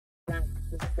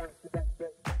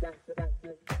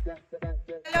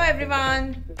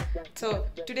everyone. So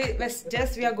today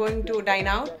we are going to dine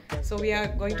out. So we are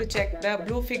going to check the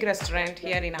BlueFig restaurant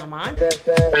here in Amman.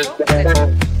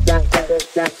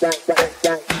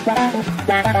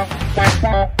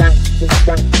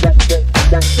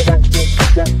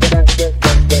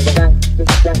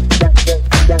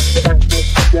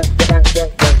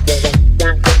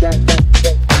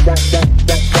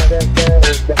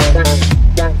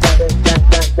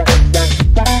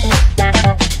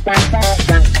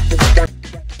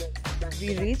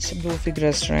 We reached BlueFig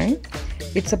restaurant.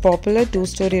 It's a popular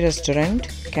two-story restaurant,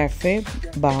 cafe,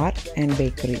 bar and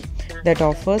bakery that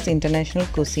offers international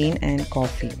cuisine and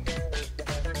coffee.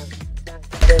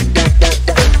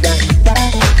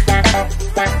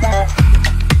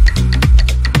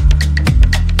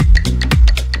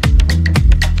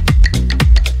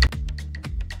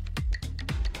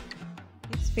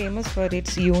 It's famous for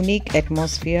its unique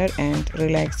atmosphere and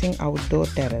relaxing outdoor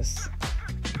terrace.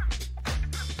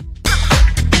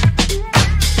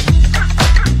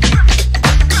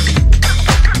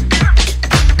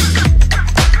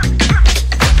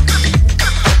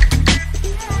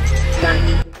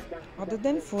 Other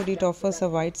than food, it offers a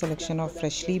wide selection of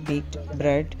freshly baked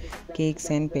bread, cakes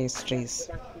and pastries.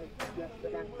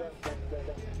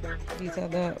 These are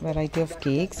the variety of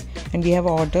cakes, and we have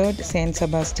ordered San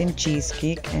Sebastian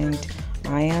cheesecake and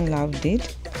Ayan loved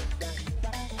it.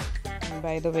 And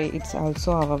by the way, it's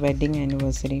also our wedding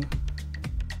anniversary.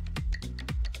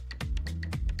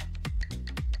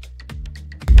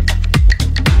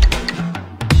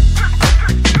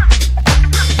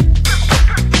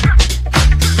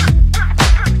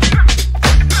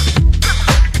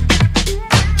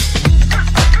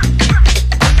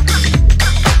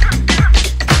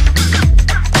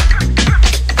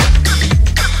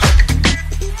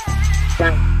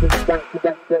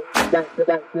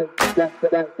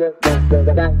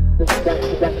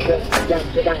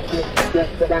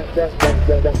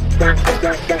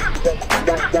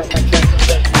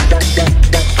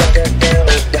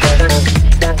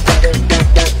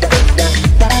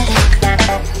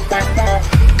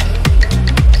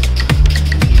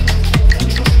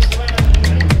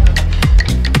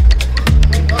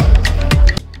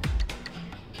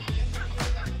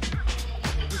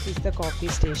 This is the coffee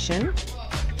station.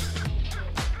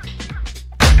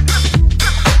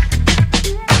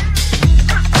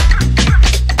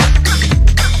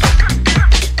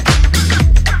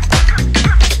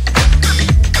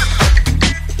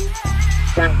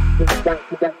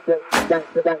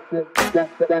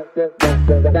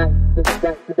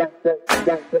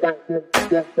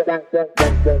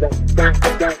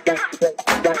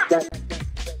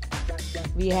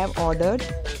 We have ordered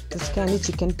Tuscany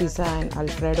chicken pizza and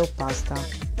Alfredo pasta.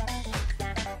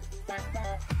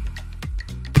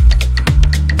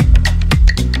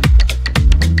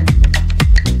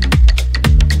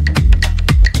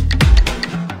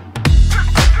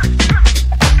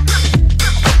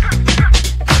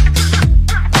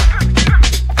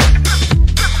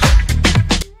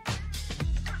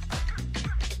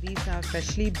 These are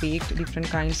freshly baked different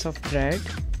kinds of bread.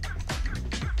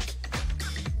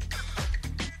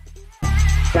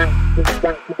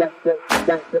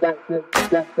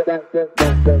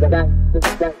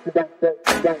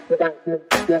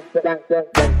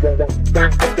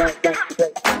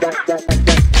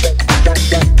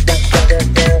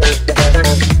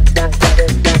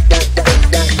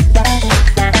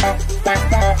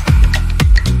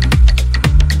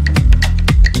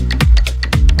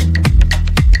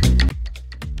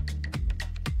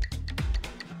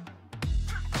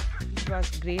 It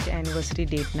was great anniversary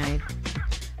date night.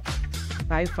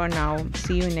 Bye for now.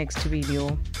 See you in next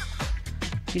video.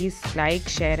 Please like,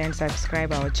 share and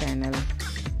subscribe our channel.